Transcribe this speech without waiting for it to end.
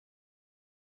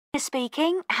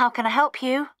Speaking. How can I help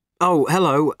you? Oh,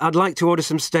 hello. I'd like to order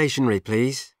some stationery,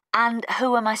 please. And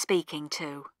who am I speaking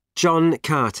to? John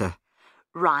Carter.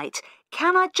 Right.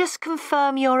 Can I just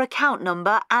confirm your account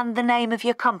number and the name of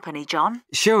your company, John?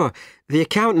 Sure. The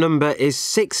account number is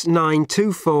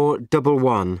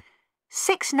 692411.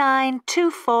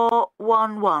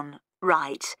 692411.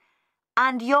 Right.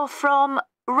 And you're from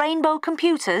Rainbow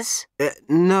Computers?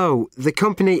 No, the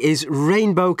company is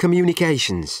Rainbow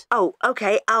Communications. Oh,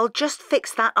 OK. I'll just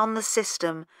fix that on the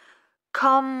system.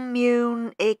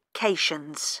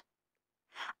 Communications.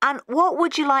 And what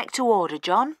would you like to order,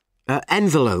 John?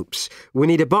 Envelopes. We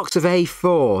need a box of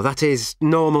A4, that is,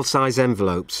 normal size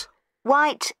envelopes.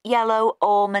 White, yellow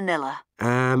or manila?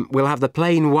 We'll have the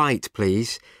plain white,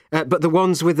 please. But the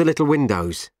ones with the little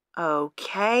windows.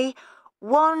 OK.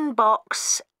 One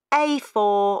box,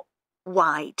 A4,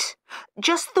 white.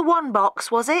 Just the one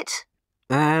box, was it?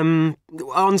 On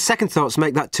second thoughts,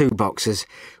 make that 2 boxes.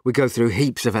 We go through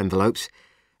heaps of envelopes.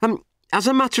 As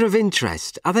a matter of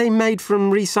interest, are they made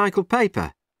from recycled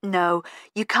paper? No,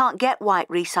 you can't get white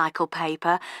recycled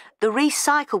paper. The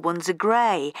recycled ones are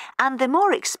grey, and they're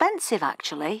more expensive,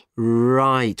 actually.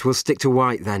 Right, we'll stick to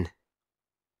white then.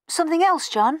 Something else,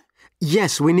 John?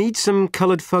 Yes, we need some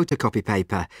coloured photocopy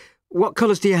paper. What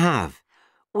colours do you have?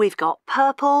 We've got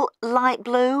purple, light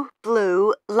blue,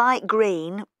 blue, light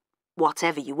green,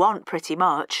 whatever you want, pretty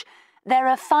much. There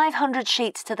are 500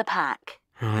 sheets to the pack.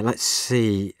 Right, let's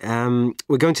see.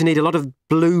 We're going to need a lot of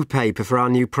blue paper for our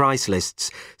new price lists.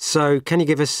 So can you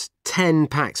give us 10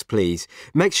 packs, please?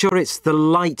 Make sure it's the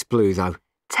light blue, though.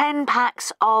 10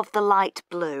 packs of the light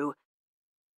blue.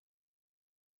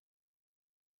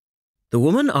 The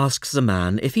woman asks the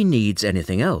man if he needs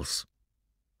anything else.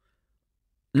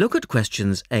 Look at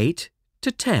questions 8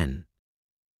 to 10.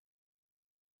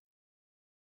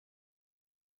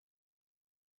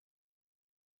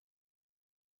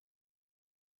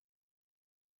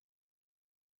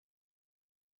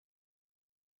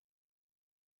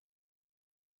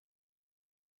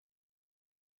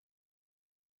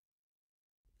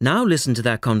 Now listen to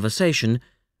their conversation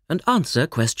and answer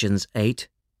questions 8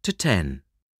 to 10.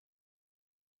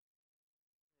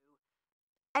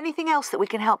 Anything else that we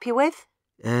can help you with?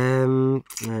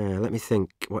 Let me think.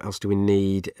 What else do we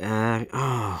need?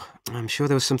 I'm sure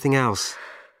there was something else.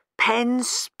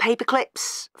 Pens, paper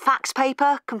clips, fax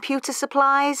paper, computer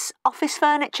supplies, office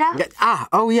furniture?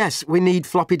 Oh yes, we need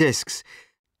floppy disks.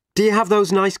 Do you have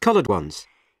those nice coloured ones?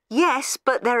 Yes,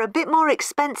 but they're a bit more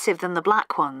expensive than the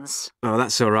black ones. Oh,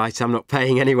 that's all right. I'm not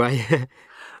paying anyway.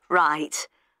 Right.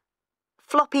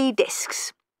 Floppy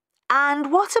disks.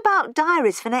 And what about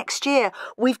diaries for next year?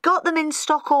 We've got them in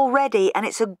stock already, and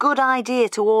it's a good idea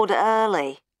to order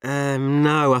early.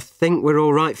 No, I think we're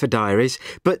all right for diaries.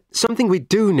 But something we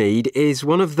do need is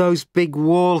one of those big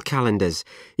wall calendars.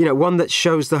 You know, one that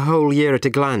shows the whole year at a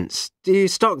glance. Do you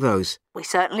stock those? We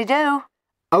certainly do.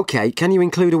 OK, can you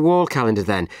include a wall calendar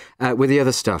then, with the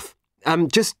other stuff?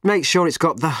 Just make sure it's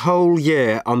got the whole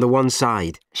year on the one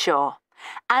side. Sure.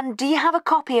 And do you have a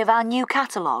copy of our new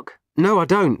catalogue? No, I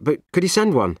don't, but could you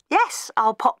send one? Yes,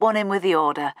 I'll pop one in with the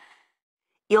order.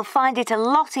 You'll find it a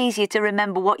lot easier to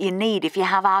remember what you need if you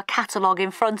have our catalogue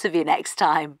in front of you next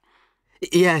time.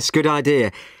 Yes, good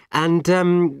idea. And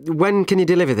when can you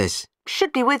deliver this?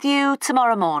 Should be with you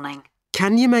tomorrow morning.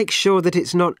 Can you make sure that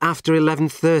it's not after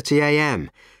 11:30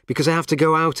 a.m? Because I have to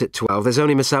go out at 12. There's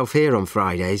only myself here on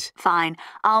Fridays. Fine.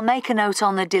 I'll make a note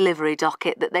on the delivery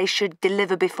docket that they should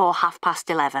deliver before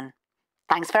 11:30.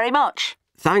 Thanks very much.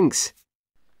 Thanks.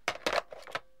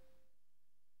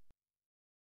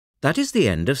 That is the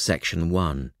end of section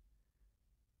 1.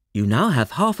 You now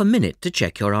have half a minute to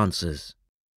check your answers.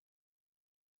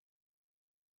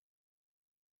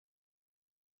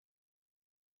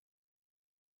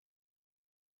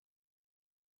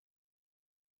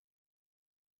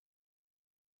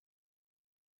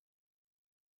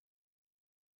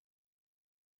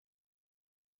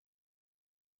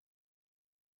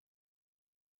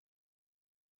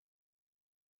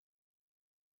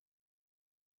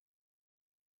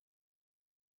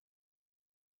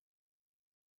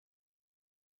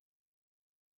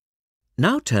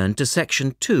 Now turn to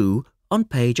section 2 on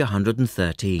page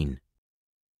 113.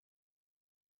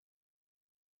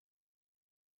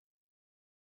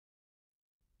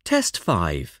 Test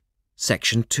 5,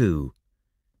 section 2.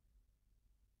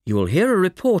 You will hear a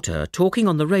reporter talking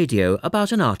on the radio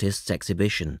about an artist's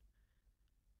exhibition.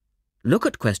 Look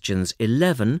at questions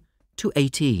 11 to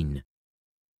 18.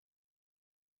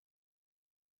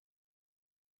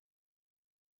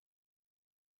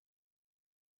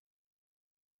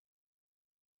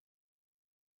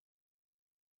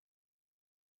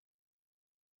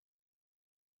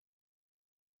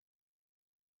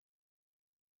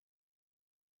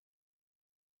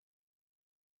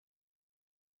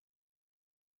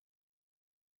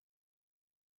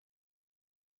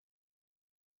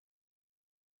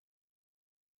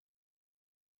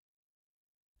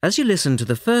 As you listen to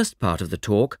the first part of the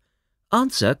talk,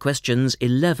 answer questions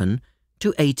 11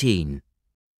 to 18.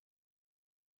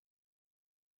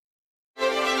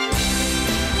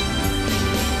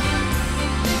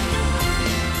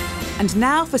 And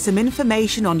now for some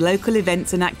information on local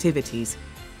events and activities.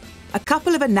 A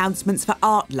couple of announcements for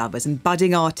art lovers and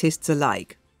budding artists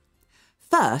alike.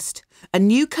 First, a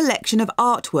new collection of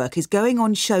artwork is going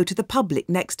on show to the public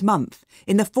next month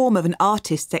in the form of an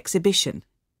artist's exhibition.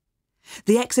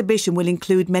 The exhibition will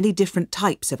include many different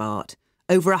types of art,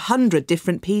 over 100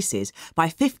 different pieces by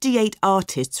 58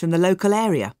 artists from the local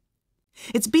area.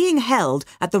 It's being held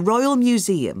at the Royal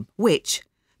Museum, which,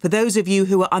 for those of you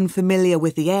who are unfamiliar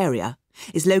with the area,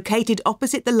 is located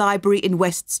opposite the library in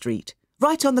West Street,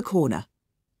 right on the corner.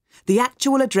 The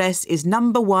actual address is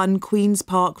number 1 Queen's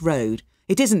Park Road.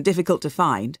 It isn't difficult to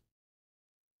find.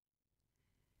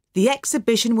 The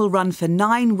exhibition will run for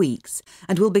 9 weeks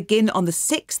and will begin on the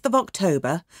 6th of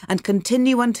October and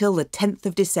continue until the 10th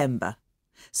of December.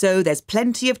 So there's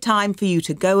plenty of time for you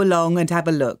to go along and have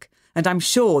a look, and I'm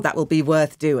sure that will be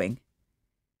worth doing.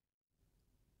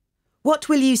 What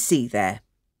will you see there?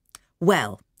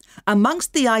 Well,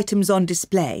 amongst the items on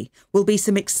display will be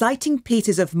some exciting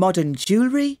pieces of modern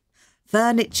jewellery,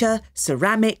 furniture,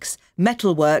 ceramics,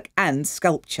 metalwork and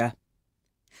sculpture.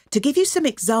 To give you some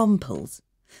examples,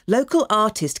 local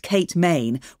artist Kate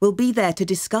Main will be there to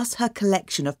discuss her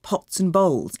collection of pots and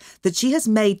bowls that she has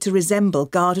made to resemble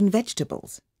garden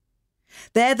vegetables.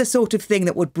 They're the sort of thing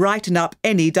that would brighten up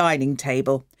any dining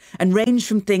table and range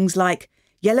from things like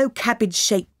yellow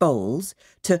cabbage-shaped bowls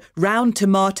to round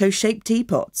tomato-shaped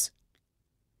teapots.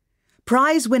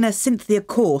 Prize winner Cynthia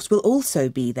Corse will also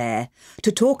be there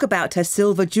to talk about her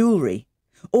silver jewellery,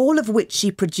 all of which she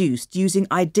produced using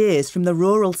ideas from the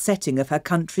rural setting of her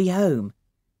country home.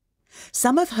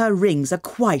 Some of her rings are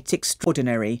quite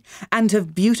extraordinary and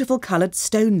have beautiful coloured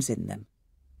stones in them.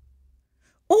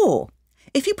 Or,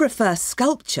 if you prefer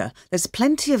sculpture, there's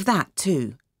plenty of that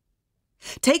too.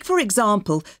 Take, for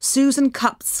example, Susan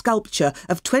Cupp's sculpture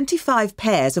of 25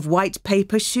 pairs of white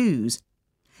paper shoes.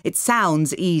 It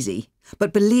sounds easy,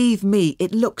 but believe me,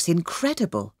 it looks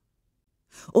incredible.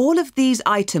 All of these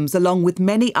items, along with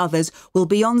many others, will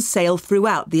be on sale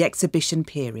throughout the exhibition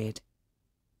period.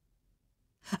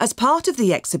 As part of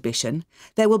the exhibition,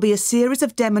 there will be a series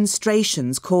of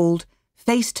demonstrations called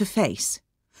Face to Face,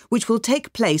 which will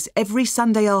take place every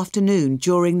Sunday afternoon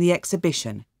during the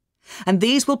exhibition, and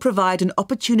these will provide an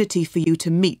opportunity for you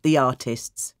to meet the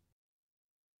artists.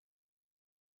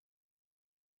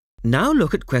 Now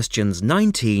look at questions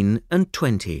 19 and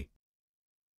 20.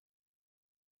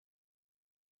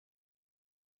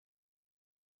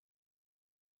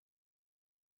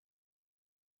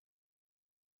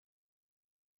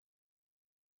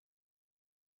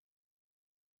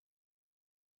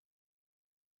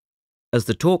 As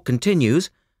the talk continues,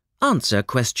 answer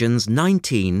questions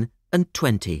 19 and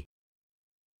 20.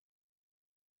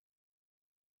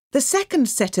 The second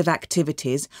set of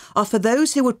activities are for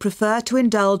those who would prefer to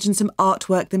indulge in some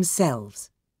artwork themselves.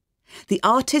 The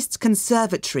Artists'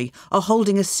 Conservatory are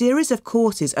holding a series of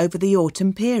courses over the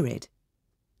autumn period.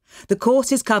 The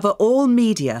courses cover all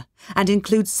media and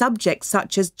include subjects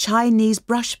such as Chinese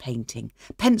brush painting,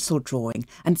 pencil drawing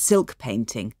and silk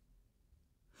painting.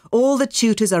 All the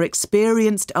tutors are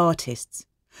experienced artists.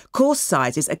 Course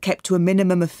sizes are kept to a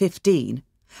minimum of 15,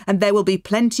 and there will be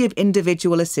plenty of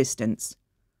individual assistance.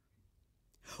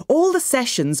 All the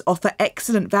sessions offer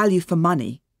excellent value for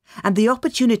money and the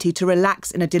opportunity to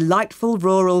relax in a delightful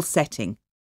rural setting.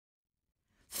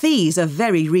 Fees are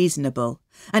very reasonable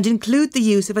and include the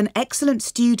use of an excellent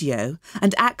studio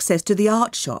and access to the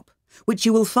art shop, which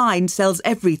you will find sells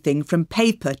everything from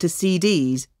paper to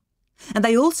CDs. And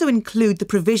they also include the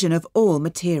provision of all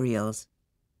materials.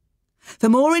 For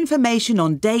more information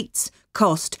on dates,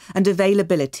 cost and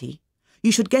availability,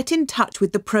 you should get in touch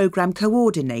with the programme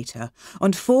coordinator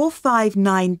on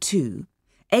 4592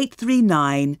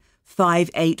 839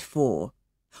 584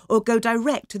 or go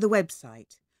direct to the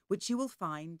website, which you will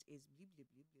find is...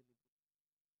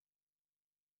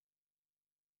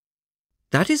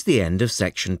 That is the end of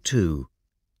section 2.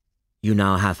 You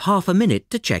now have half a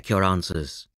minute to check your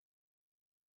answers.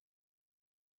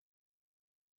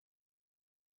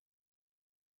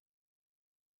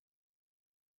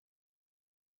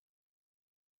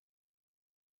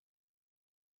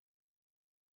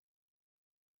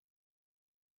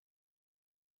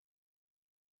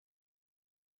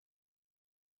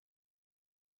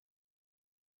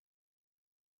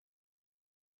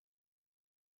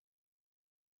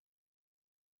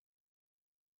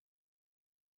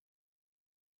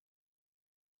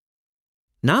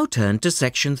 Now turn to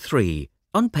section 3,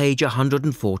 on page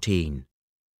 114.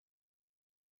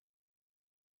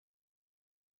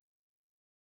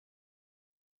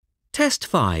 Test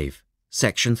 5,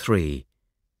 Section 3.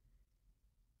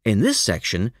 In this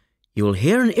section, you will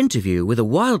hear an interview with a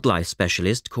wildlife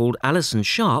specialist called Alison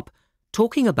Sharp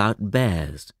talking about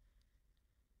bears.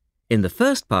 In the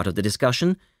first part of the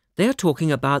discussion, they are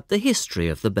talking about the history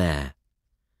of the bear.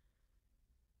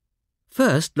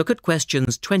 First, look at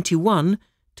questions 21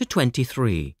 to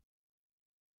 23.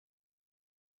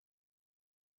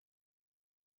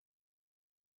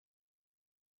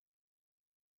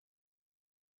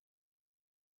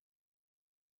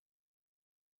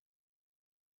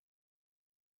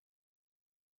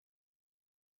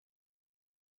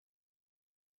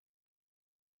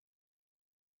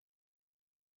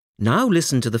 Now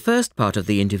listen to the first part of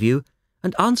the interview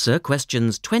and answer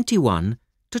questions 21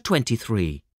 to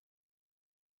 23.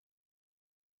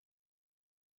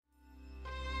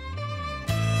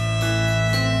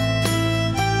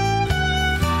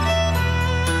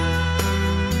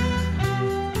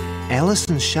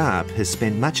 Alison Sharp has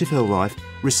spent much of her life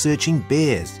researching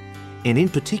bears, and in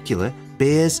particular,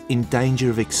 bears in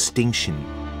danger of extinction.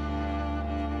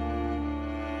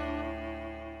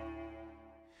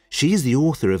 She is the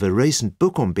author of a recent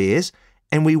book on bears,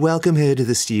 and we welcome her to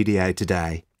the studio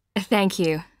today. Thank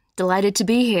you. Delighted to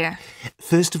be here.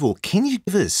 First of all, can you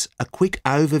give us a quick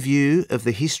overview of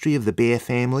the history of the bear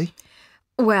family?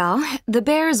 Well, the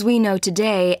bears we know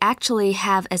today actually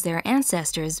have as their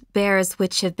ancestors bears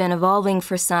which have been evolving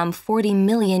for some 40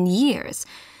 million years.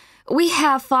 We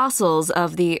have fossils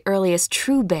of the earliest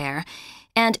true bear,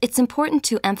 and it's important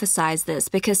to emphasize this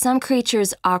because some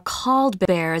creatures are called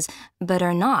bears but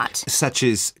are not. Such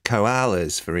as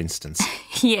koalas, for instance.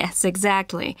 Yes,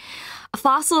 exactly.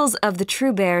 Fossils of the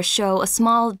true bear show a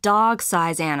small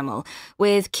dog-size animal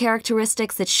with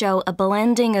characteristics that show a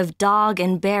blending of dog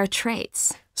and bear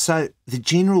traits. So the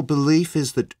general belief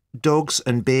is that dogs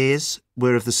and bears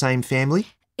were of the same family?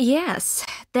 Yes,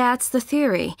 that's the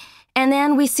theory. And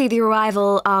then we see the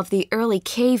arrival of the early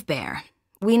cave bear.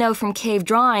 We know from cave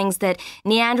drawings that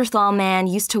Neanderthal man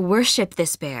used to worship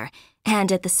this bear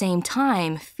and at the same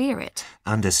time fear it.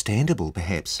 Understandable,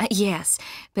 perhaps. Yes,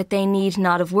 but they need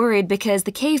not have worried because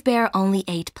the cave bear only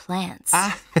ate plants.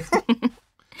 Ah!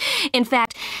 In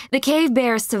fact, the cave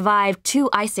bear survived 2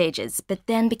 ice ages, but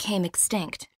then became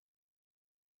extinct.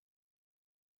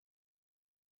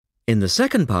 In the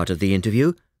second part of the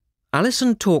interview,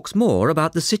 Alison talks more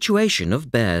about the situation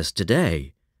of bears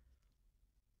today.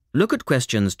 Look at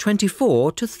questions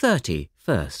 24 to 30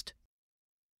 first.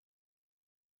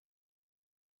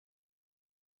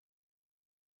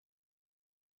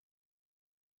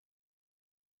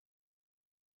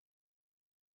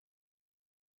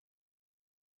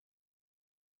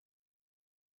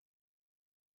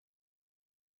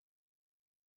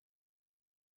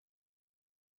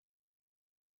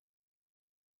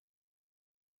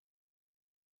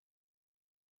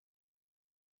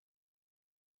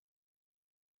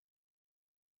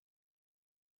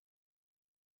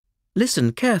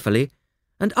 Listen carefully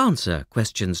and answer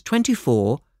questions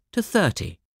 24 to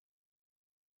 30.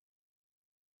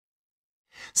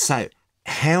 So,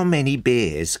 how many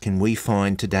bears can we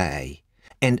find today?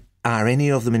 And are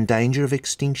any of them in danger of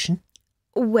extinction?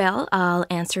 Well, I'll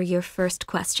answer your first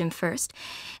question first.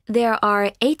 There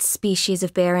are 8 species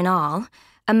of bear in all,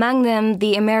 among them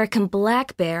the American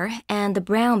black bear and the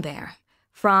brown bear,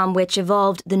 from which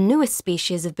evolved the newest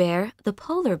species of bear, the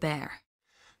polar bear.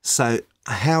 So,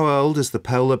 how old is the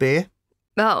polar bear?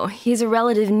 Oh, he's a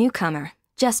relative newcomer,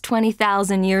 just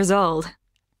 20,000 years old.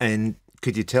 And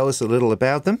could you tell us a little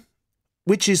about them?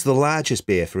 Which is the largest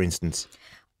bear, for instance?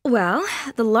 Well,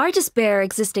 the largest bear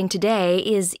existing today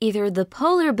is either the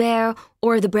polar bear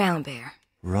or the brown bear.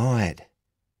 Right.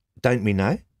 Don't we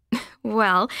know?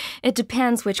 Well, it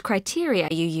depends which criteria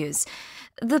you use.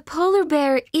 The polar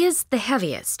bear is the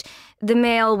heaviest. The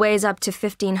male weighs up to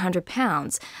 1,500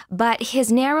 pounds, but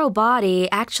his narrow body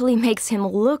actually makes him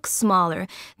look smaller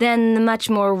than the much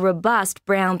more robust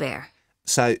brown bear.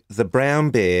 So, the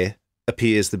brown bear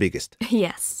appears the biggest.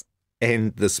 Yes.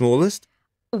 And the smallest?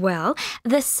 Well,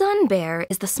 the sun bear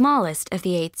is the smallest of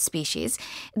the 8 species.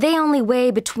 They only weigh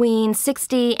between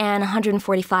 60 and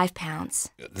 145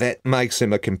 pounds. That makes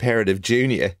him a comparative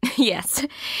junior. Yes.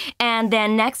 And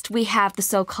then next we have the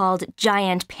so-called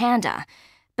giant panda.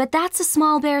 But that's a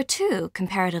small bear too,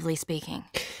 comparatively speaking.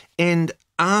 And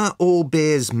are all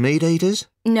bears meat eaters?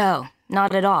 No,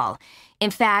 not at all. In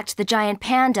fact, the giant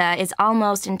panda is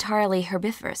almost entirely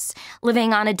herbivorous,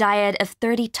 living on a diet of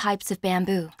 30 types of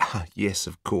bamboo. Ah, yes,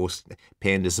 of course.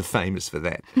 Pandas are famous for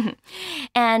that.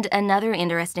 And another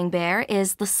interesting bear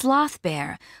is the sloth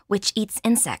bear, which eats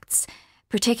insects,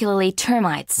 particularly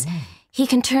termites. He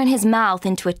can turn his mouth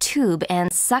into a tube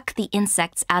and suck the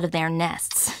insects out of their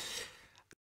nests.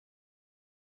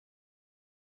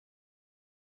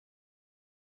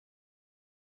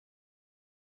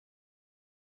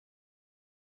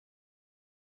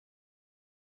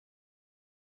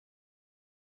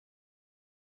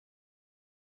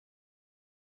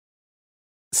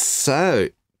 So,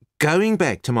 going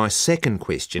back to my second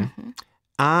question,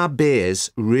 are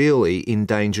bears really in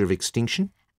danger of extinction?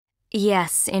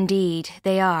 Yes, indeed,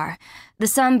 they are. The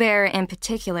sun bear in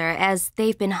particular, as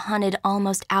they've been hunted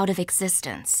almost out of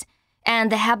existence.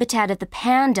 And the habitat of the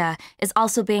panda is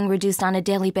also being reduced on a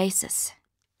daily basis.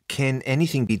 Can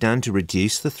anything be done to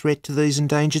reduce the threat to these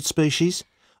endangered species?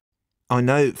 I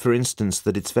know, for instance,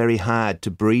 that it's very hard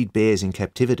to breed bears in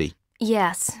captivity.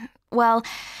 Yes. Well,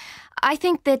 I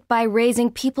think that by raising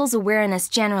people's awareness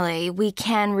generally, we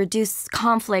can reduce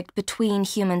conflict between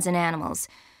humans and animals,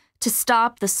 to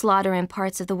stop the slaughter in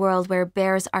parts of the world where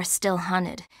bears are still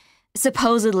hunted,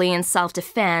 supposedly in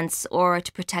self-defense or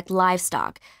to protect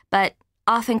livestock, but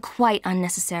often quite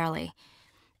unnecessarily.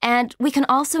 And we can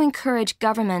also encourage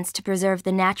governments to preserve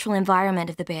the natural environment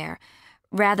of the bear,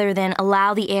 rather than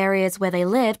allow the areas where they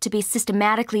live to be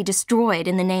systematically destroyed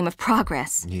in the name of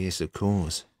progress. Yes, of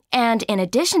course. And in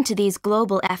addition to these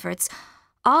global efforts,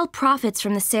 all profits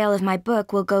from the sale of my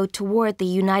book will go toward the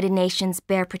United Nations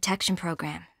Bear Protection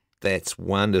Program. That's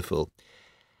wonderful.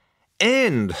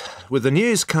 And with the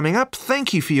news coming up,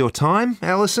 thank you for your time,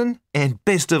 Alison, and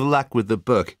best of luck with the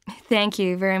book. Thank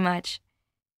you very much.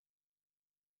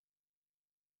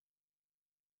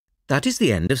 That is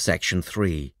the end of section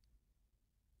 3.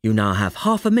 You now have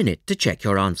half a minute to check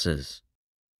your answers.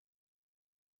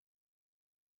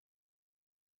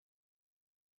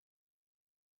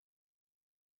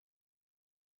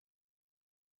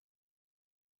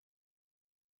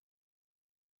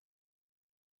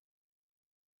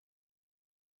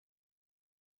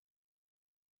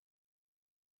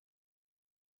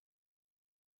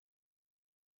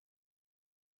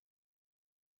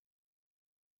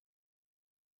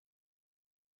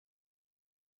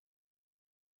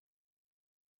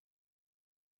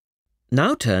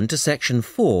 Now turn to section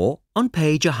 4 on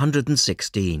page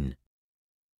 116.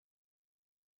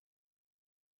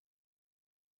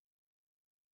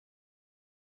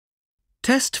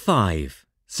 Test 5,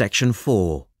 section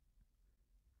 4.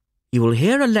 You will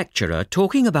hear a lecturer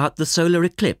talking about the solar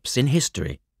eclipse in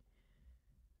history.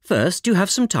 First, you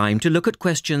have some time to look at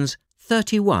questions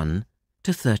 31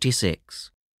 to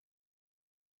 36.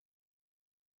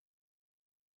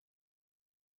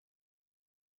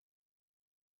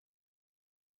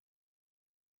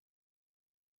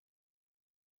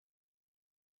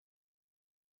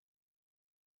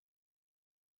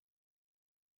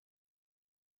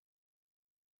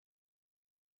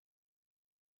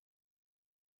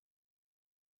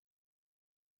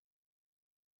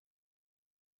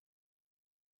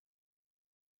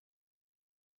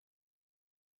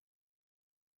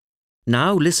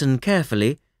 Now listen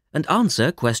carefully and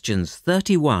answer questions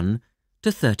 31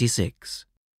 to 36.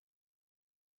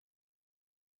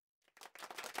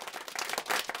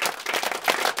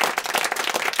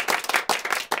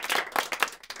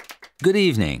 Good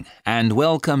evening and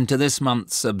welcome to this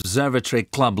month's Observatory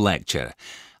Club lecture.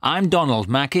 I'm Donald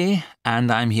Mackey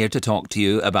and I'm here to talk to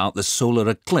you about the solar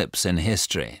eclipse in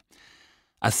history.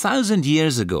 1,000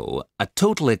 years ago, a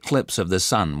total eclipse of the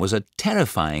sun was a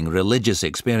terrifying religious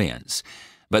experience.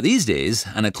 But these days,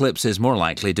 an eclipse is more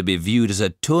likely to be viewed as a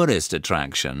tourist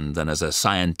attraction than as a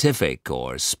scientific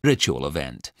or spiritual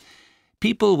event.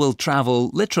 People will travel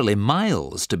literally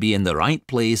miles to be in the right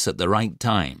place at the right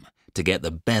time to get the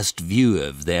best view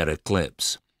of their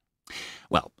eclipse.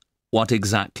 Well, what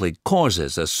exactly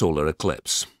causes a solar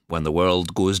eclipse when the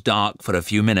world goes dark for a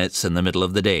few minutes in the middle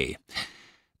of the day?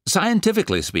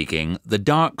 Scientifically speaking, the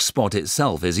dark spot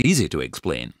itself is easy to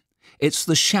explain. It's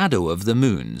the shadow of the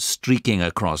moon streaking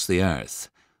across the Earth.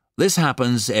 This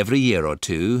happens every year or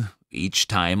two, each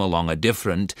time along a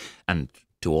different, and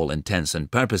to all intents and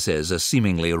purposes, a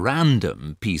seemingly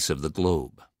random piece of the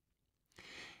globe.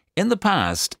 In the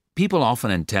past, people often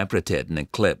interpreted an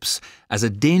eclipse as a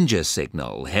danger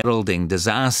signal heralding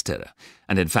disaster,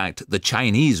 and in fact the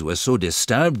Chinese were so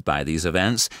disturbed by these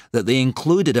events that they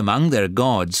included among their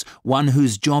gods one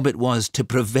whose job it was to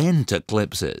prevent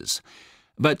eclipses.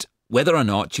 But whether or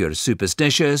not you're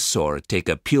superstitious or take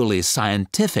a purely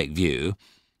scientific view,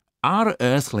 Our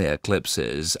earthly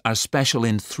eclipses are special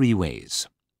in three ways.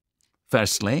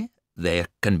 Firstly, there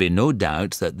can be no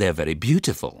doubt that they're very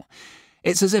beautiful.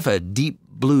 It's as if a deep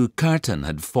blue curtain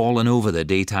had fallen over the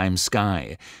daytime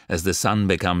sky as the sun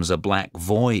becomes a black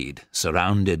void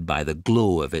surrounded by the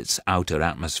glow of its outer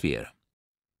atmosphere.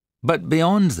 But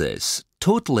beyond this,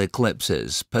 total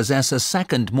eclipses possess a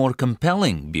second, more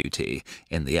compelling beauty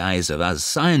in the eyes of us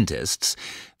scientists,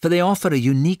 for they offer a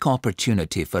unique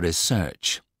opportunity for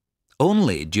research.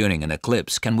 Only during an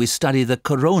eclipse can we study the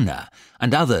corona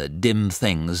and other dim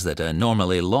things that are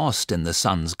normally lost in the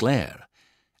sun's glare.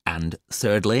 And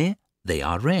thirdly, they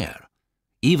are rare.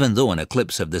 Even though an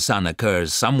eclipse of the sun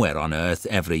occurs somewhere on Earth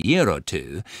every year or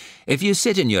two, if you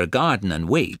sit in your garden and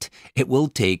wait, it will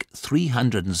take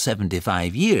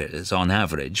 375 years on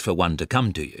average for one to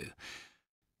come to you.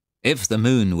 If the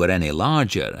moon were any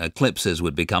larger, eclipses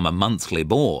would become a monthly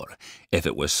bore. If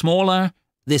it were smaller,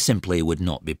 they simply would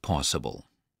not be possible.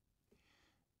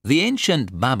 The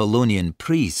ancient Babylonian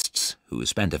priests, who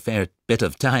spent a fair bit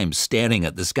of time staring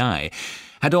at the sky,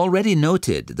 had already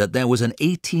noted that there was an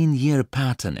 18-year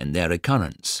pattern in their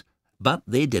occurrence, but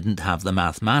they didn't have the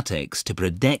mathematics to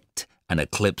predict an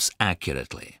eclipse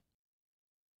accurately.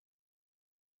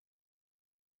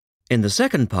 In the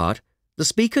second part, the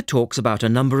speaker talks about a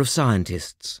number of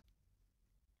scientists.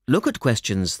 Look at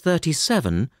questions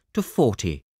 37 to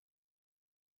 40.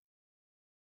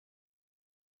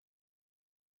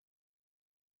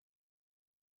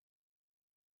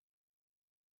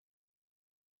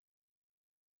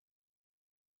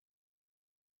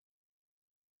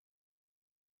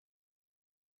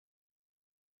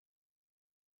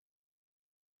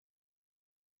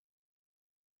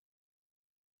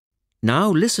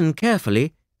 Now listen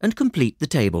carefully and complete the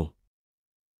table.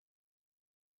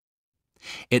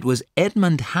 It was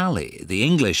Edmund Halley, the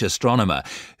English astronomer,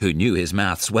 who knew his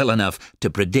maths well enough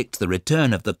to predict the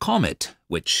return of the comet,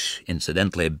 which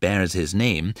incidentally bears his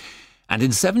name, and in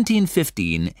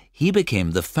 1715 he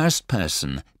became the first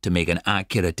person to make an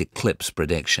accurate eclipse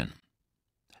prediction.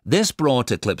 This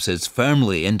brought eclipses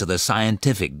firmly into the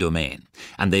scientific domain,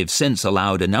 and they've since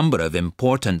allowed a number of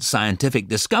important scientific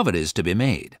discoveries to be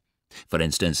made. For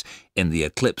instance, in the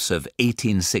eclipse of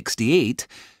 1868,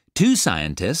 two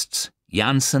scientists,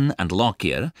 Janssen and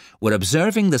Lockyer, were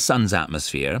observing the sun's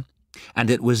atmosphere, and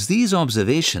it was these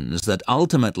observations that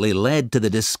ultimately led to the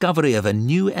discovery of a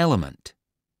new element.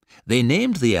 They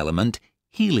named the element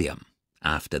helium,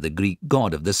 after the Greek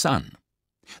god of the sun.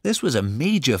 This was a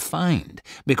major find,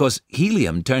 because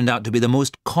helium turned out to be the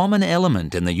most common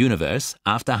element in the universe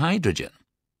after hydrogen.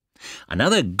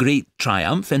 Another great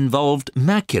triumph involved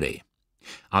Mercury.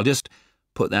 I'll just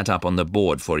put that up on the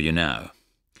board for you now.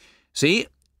 See,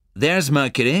 there's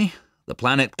Mercury, the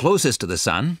planet closest to the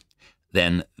sun,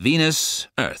 then Venus,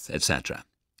 Earth, etc.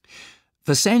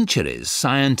 For centuries,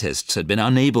 scientists had been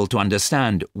unable to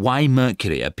understand why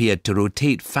Mercury appeared to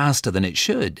rotate faster than it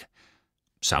should.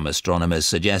 Some astronomers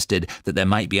suggested that there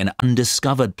might be an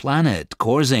undiscovered planet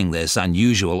causing this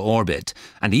unusual orbit,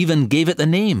 and even gave it the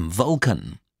name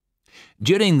Vulcan.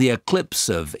 During the eclipse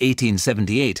of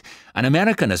 1878, an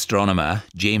American astronomer,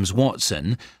 James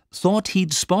Watson, thought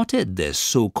he'd spotted this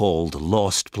so-called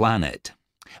lost planet.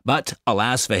 But,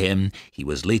 alas for him, he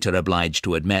was later obliged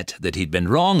to admit that he'd been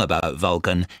wrong about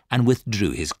Vulcan and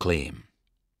withdrew his claim.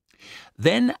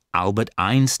 Then Albert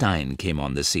Einstein came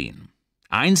on the scene.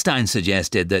 Einstein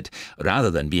suggested that, rather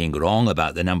than being wrong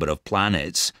about the number of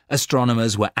planets,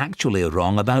 astronomers were actually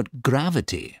wrong about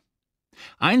gravity.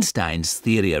 Einstein's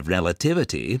theory of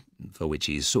relativity, for which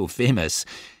he's so famous,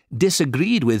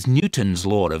 disagreed with Newton's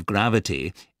law of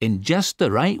gravity in just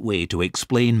the right way to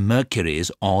explain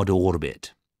Mercury's odd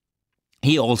orbit.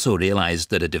 He also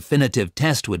realized that a definitive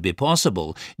test would be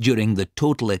possible during the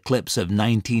total eclipse of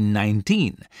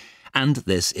 1919, and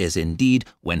this is indeed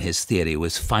when his theory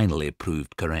was finally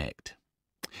proved correct.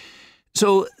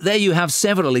 So there you have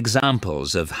several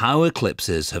examples of how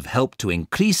eclipses have helped to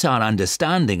increase our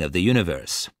understanding of the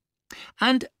universe.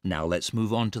 And now let's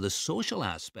move on to the social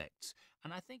aspects,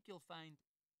 and I think you'll find...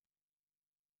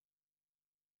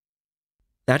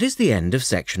 That is the end of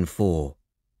section 4.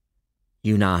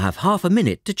 You now have half a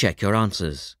minute to check your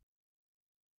answers.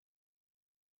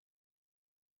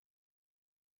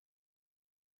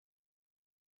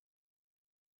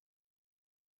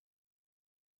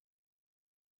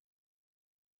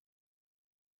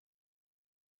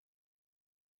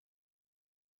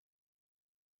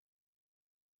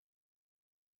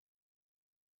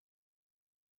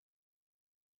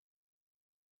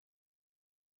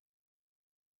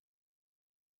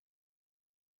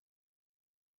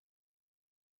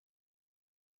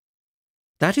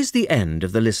 That is the end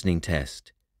of the listening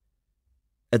test.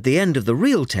 At the end of the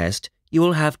real test, you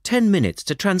will have 10 minutes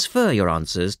to transfer your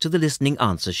answers to the listening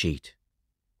answer sheet.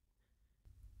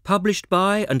 Published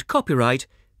by and copyright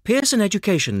Pearson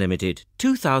Education Limited,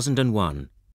 2001.